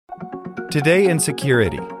Today in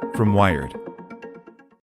Security from Wired.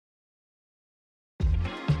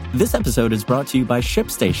 This episode is brought to you by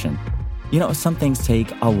ShipStation. You know, some things take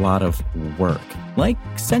a lot of work, like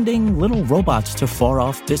sending little robots to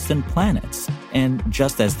far-off distant planets. And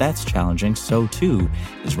just as that's challenging, so too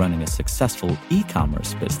is running a successful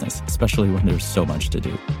e-commerce business, especially when there's so much to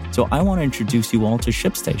do. So I want to introduce you all to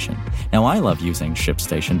ShipStation. Now, I love using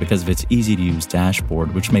ShipStation because of its easy-to-use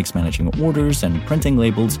dashboard, which makes managing orders and printing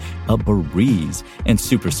labels a breeze and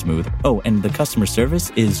super smooth. Oh, and the customer service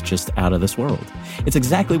is just out of this world. It's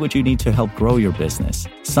exactly what you need to help grow your business.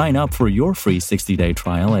 Sign up for your free 60-day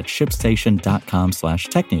trial at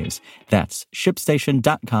shipstation.com/technews. That's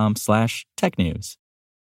shipstation.com/technews.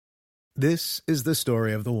 This is the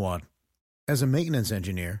story of the Yuan. As a maintenance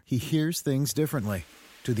engineer, he hears things differently.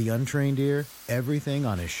 To the untrained ear, everything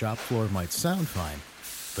on his shop floor might sound fine,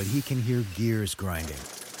 but he can hear gears grinding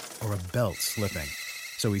or a belt slipping.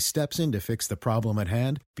 So he steps in to fix the problem at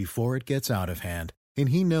hand before it gets out of hand. And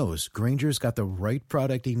he knows Grainger's got the right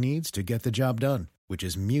product he needs to get the job done, which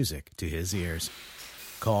is music to his ears.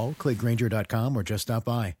 Call, click Grainger.com, or just stop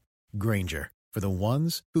by. Grainger, for the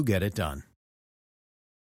ones who get it done.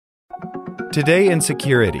 Today in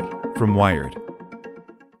Security from Wired.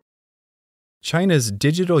 China's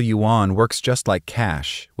digital yuan works just like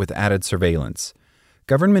cash, with added surveillance.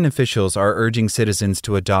 Government officials are urging citizens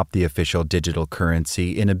to adopt the official digital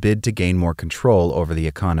currency in a bid to gain more control over the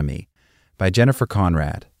economy. By Jennifer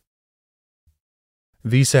Conrad.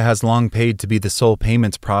 Visa has long paid to be the sole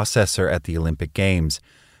payments processor at the Olympic Games,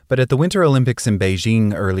 but at the Winter Olympics in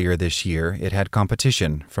Beijing earlier this year, it had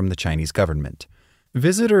competition from the Chinese government.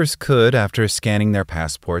 Visitors could, after scanning their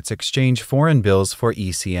passports, exchange foreign bills for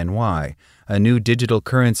ECNY, a new digital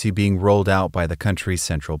currency being rolled out by the country's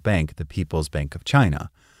central bank, the People's Bank of China.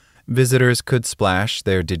 Visitors could splash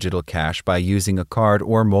their digital cash by using a card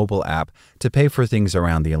or mobile app to pay for things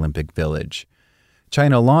around the Olympic Village.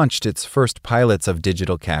 China launched its first pilots of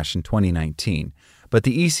digital cash in 2019, but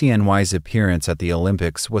the ECNY's appearance at the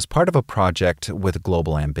Olympics was part of a project with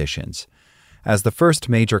global ambitions. As the first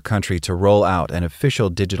major country to roll out an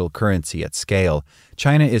official digital currency at scale,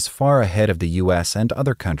 China is far ahead of the U.S. and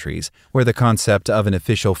other countries, where the concept of an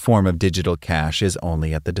official form of digital cash is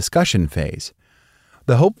only at the discussion phase.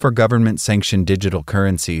 The hope for government-sanctioned digital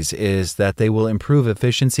currencies is that they will improve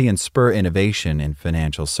efficiency and spur innovation in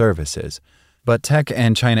financial services. But tech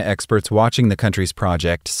and China experts watching the country's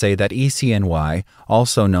project say that ECNY,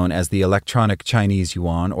 also known as the Electronic Chinese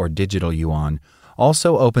Yuan or Digital Yuan,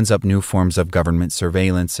 also opens up new forms of government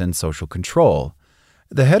surveillance and social control.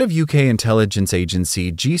 The head of UK intelligence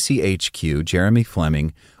agency GCHQ, Jeremy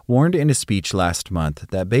Fleming, warned in a speech last month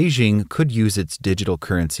that Beijing could use its digital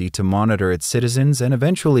currency to monitor its citizens and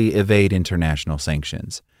eventually evade international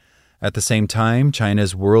sanctions. At the same time,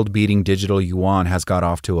 China's world-beating digital yuan has got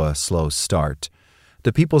off to a slow start.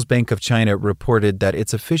 The People's Bank of China reported that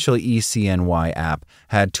its official ECNY app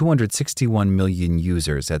had 261 million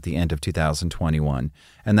users at the end of 2021,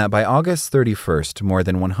 and that by August 31st, more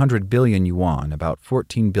than 100 billion yuan, about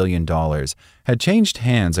 $14 billion, had changed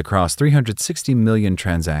hands across 360 million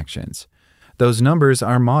transactions. Those numbers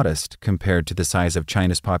are modest compared to the size of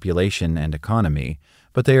China's population and economy,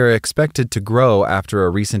 but they are expected to grow after a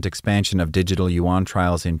recent expansion of digital yuan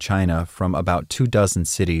trials in China from about 24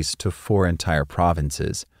 cities to 4 entire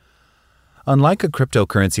provinces. Unlike a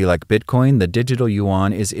cryptocurrency like Bitcoin, the digital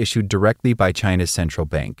yuan is issued directly by China's central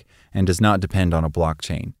bank and does not depend on a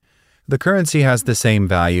blockchain. The currency has the same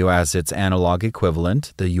value as its analog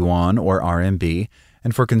equivalent, the yuan or RMB,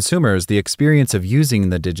 and for consumers, the experience of using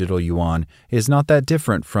the digital yuan is not that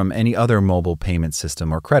different from any other mobile payment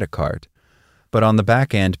system or credit card. But on the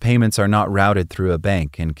back end, payments are not routed through a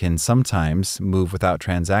bank and can sometimes move without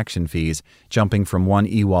transaction fees, jumping from one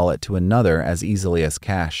e-wallet to another as easily as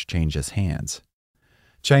cash changes hands.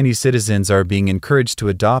 Chinese citizens are being encouraged to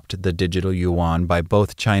adopt the digital yuan by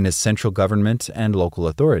both China's central government and local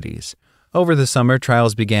authorities. Over the summer,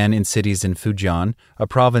 trials began in cities in Fujian, a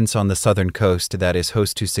province on the southern coast that is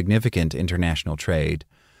host to significant international trade.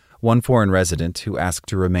 One foreign resident, who asked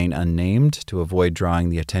to remain unnamed to avoid drawing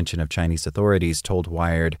the attention of Chinese authorities, told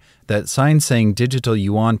Wired that signs saying digital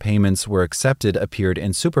yuan payments were accepted appeared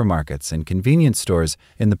in supermarkets and convenience stores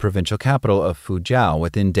in the provincial capital of Fujiao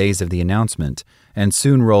within days of the announcement, and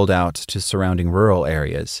soon rolled out to surrounding rural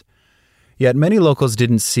areas. Yet many locals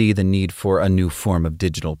didn't see the need for a new form of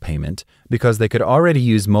digital payment because they could already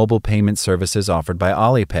use mobile payment services offered by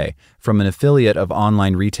Alipay from an affiliate of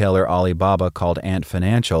online retailer Alibaba called Ant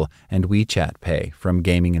Financial and WeChat Pay from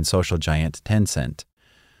gaming and social giant Tencent.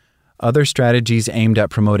 Other strategies aimed at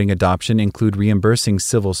promoting adoption include reimbursing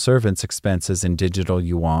civil servants' expenses in digital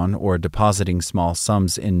yuan or depositing small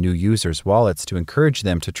sums in new users' wallets to encourage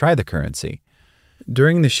them to try the currency.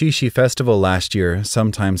 During the Xixi festival last year,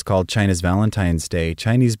 sometimes called China's Valentine's Day,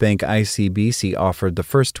 Chinese bank ICBC offered the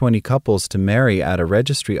first 20 couples to marry at a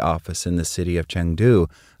registry office in the city of Chengdu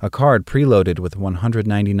a card preloaded with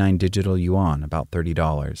 199 digital yuan, about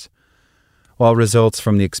 $30. While results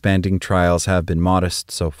from the expanding trials have been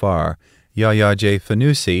modest so far, Yahya J.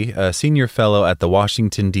 Fanusi, a senior fellow at the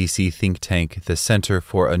Washington, D.C. think tank, the Center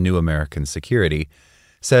for a New American Security,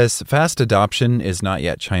 says fast adoption is not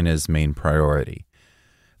yet China's main priority.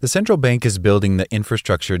 The central bank is building the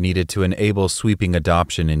infrastructure needed to enable sweeping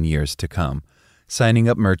adoption in years to come, signing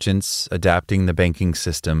up merchants, adapting the banking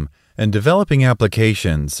system, and developing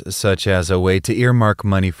applications such as a way to earmark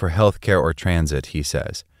money for healthcare or transit, he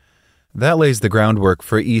says. That lays the groundwork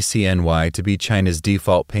for ECNY to be China's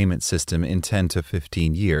default payment system in 10 to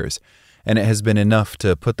 15 years, and it has been enough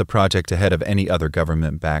to put the project ahead of any other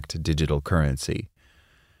government-backed digital currency.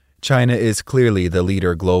 China is clearly the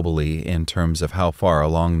leader globally in terms of how far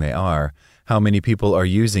along they are, how many people are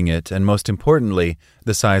using it, and most importantly,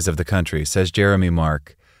 the size of the country, says Jeremy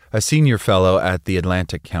Mark, a senior fellow at the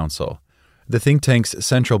Atlantic Council. The think tank's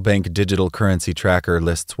central bank digital currency tracker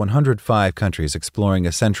lists 105 countries exploring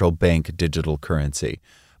a central bank digital currency,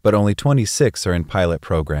 but only 26 are in pilot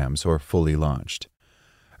programs or fully launched.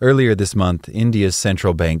 Earlier this month, India's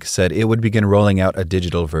central bank said it would begin rolling out a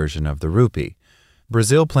digital version of the rupee.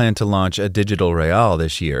 Brazil planned to launch a digital real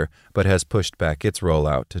this year, but has pushed back its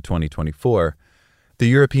rollout to 2024. The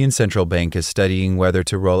European Central Bank is studying whether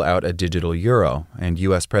to roll out a digital euro, and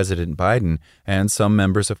U.S. President Biden and some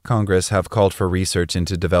members of Congress have called for research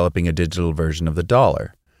into developing a digital version of the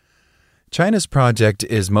dollar. China's project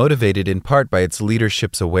is motivated in part by its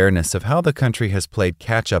leadership's awareness of how the country has played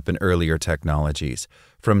catch-up in earlier technologies,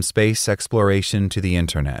 from space exploration to the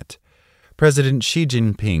internet. President Xi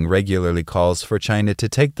Jinping regularly calls for China to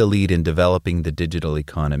take the lead in developing the digital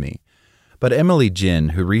economy. But Emily Jin,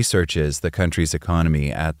 who researches the country's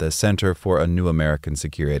economy at the Center for a New American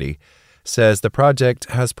Security, says the project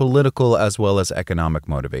has political as well as economic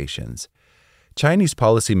motivations. Chinese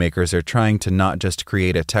policymakers are trying to not just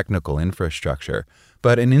create a technical infrastructure,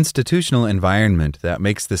 but an institutional environment that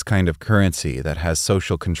makes this kind of currency that has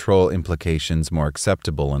social control implications more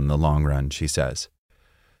acceptable in the long run, she says.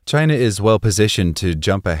 China is well positioned to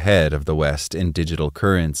jump ahead of the West in digital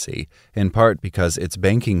currency, in part because its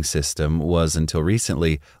banking system was until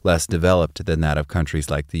recently less developed than that of countries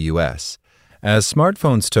like the U.S. As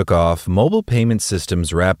smartphones took off, mobile payment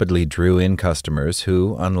systems rapidly drew in customers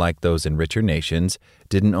who, unlike those in richer nations,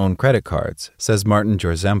 didn't own credit cards, says Martin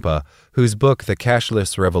Jorzempa, whose book The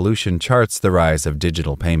Cashless Revolution charts the rise of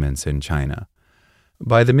digital payments in China.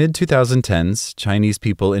 By the mid-2010s, Chinese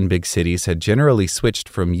people in big cities had generally switched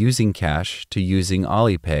from using cash to using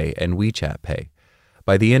Alipay and WeChat Pay.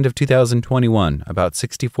 By the end of 2021, about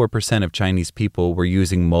 64% of Chinese people were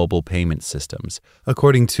using mobile payment systems,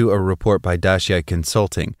 according to a report by Daxia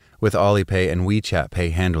Consulting, with Alipay and WeChat Pay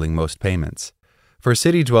handling most payments. For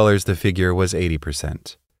city dwellers, the figure was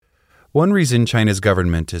 80%. One reason China's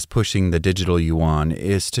government is pushing the digital yuan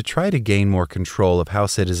is to try to gain more control of how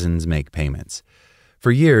citizens make payments. For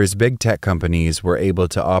years, big tech companies were able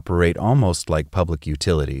to operate almost like public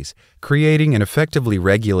utilities, creating and effectively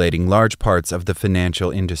regulating large parts of the financial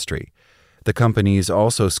industry. The companies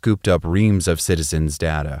also scooped up reams of citizens'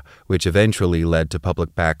 data, which eventually led to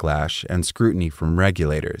public backlash and scrutiny from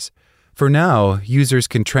regulators. For now, users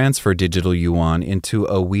can transfer digital yuan into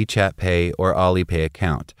a WeChat Pay or Alipay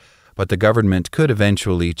account, but the government could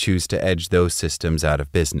eventually choose to edge those systems out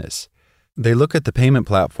of business. They look at the payment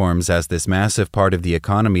platforms as this massive part of the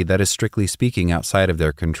economy that is strictly speaking outside of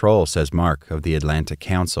their control, says Mark of the Atlantic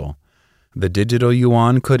Council. The digital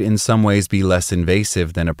yuan could in some ways be less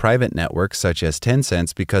invasive than a private network such as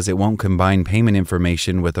Tencent's because it won't combine payment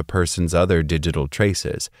information with a person's other digital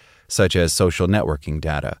traces, such as social networking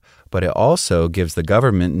data, but it also gives the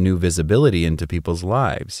government new visibility into people's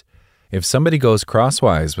lives. If somebody goes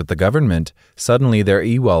crosswise with the government, suddenly their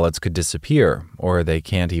e-wallets could disappear, or they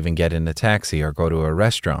can't even get in a taxi or go to a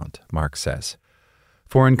restaurant, Mark says.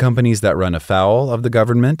 Foreign companies that run afoul of the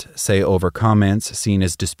government, say over comments seen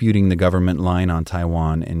as disputing the government line on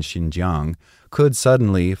Taiwan and Xinjiang, could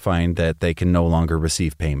suddenly find that they can no longer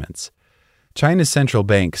receive payments. China's central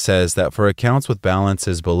bank says that for accounts with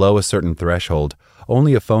balances below a certain threshold,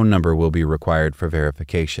 only a phone number will be required for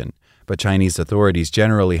verification. But Chinese authorities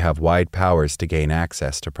generally have wide powers to gain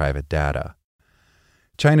access to private data.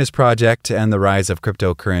 China's project and the rise of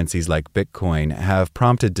cryptocurrencies like Bitcoin have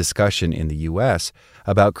prompted discussion in the U.S.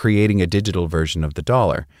 about creating a digital version of the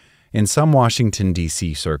dollar. In some Washington,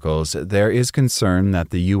 D.C. circles, there is concern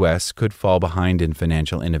that the U.S. could fall behind in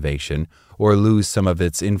financial innovation or lose some of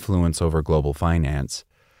its influence over global finance.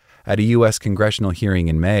 At a U.S. congressional hearing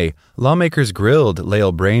in May, lawmakers grilled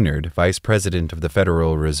Lael Brainerd, vice president of the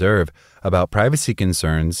Federal Reserve, about privacy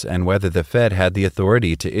concerns and whether the Fed had the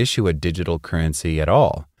authority to issue a digital currency at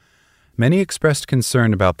all. Many expressed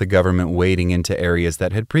concern about the government wading into areas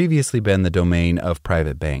that had previously been the domain of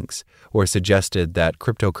private banks, or suggested that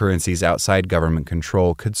cryptocurrencies outside government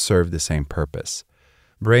control could serve the same purpose.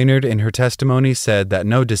 Brainerd, in her testimony, said that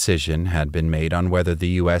no decision had been made on whether the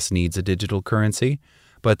U.S. needs a digital currency,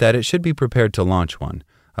 but that it should be prepared to launch one,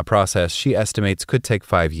 a process she estimates could take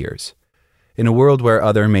 5 years. In a world where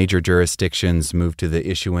other major jurisdictions move to the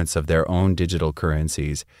issuance of their own digital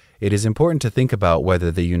currencies, it is important to think about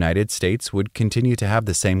whether the United States would continue to have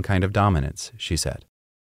the same kind of dominance, she said.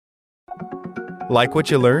 Like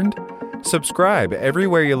what you learned? Subscribe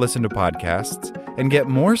everywhere you listen to podcasts and get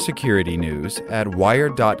more security news at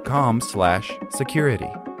wired.com/security.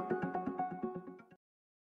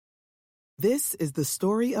 This is the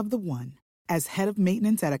story of the one. As head of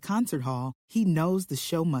maintenance at a concert hall, he knows the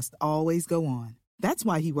show must always go on. That's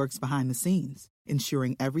why he works behind the scenes,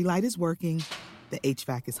 ensuring every light is working, the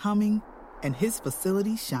HVAC is humming, and his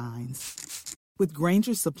facility shines. With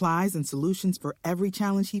Grainger's supplies and solutions for every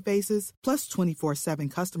challenge he faces, plus 24/7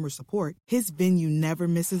 customer support, his venue never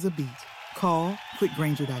misses a beat. Call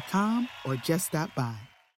quickgrainger.com or just stop by.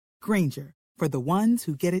 Grainger, for the ones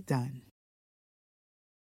who get it done.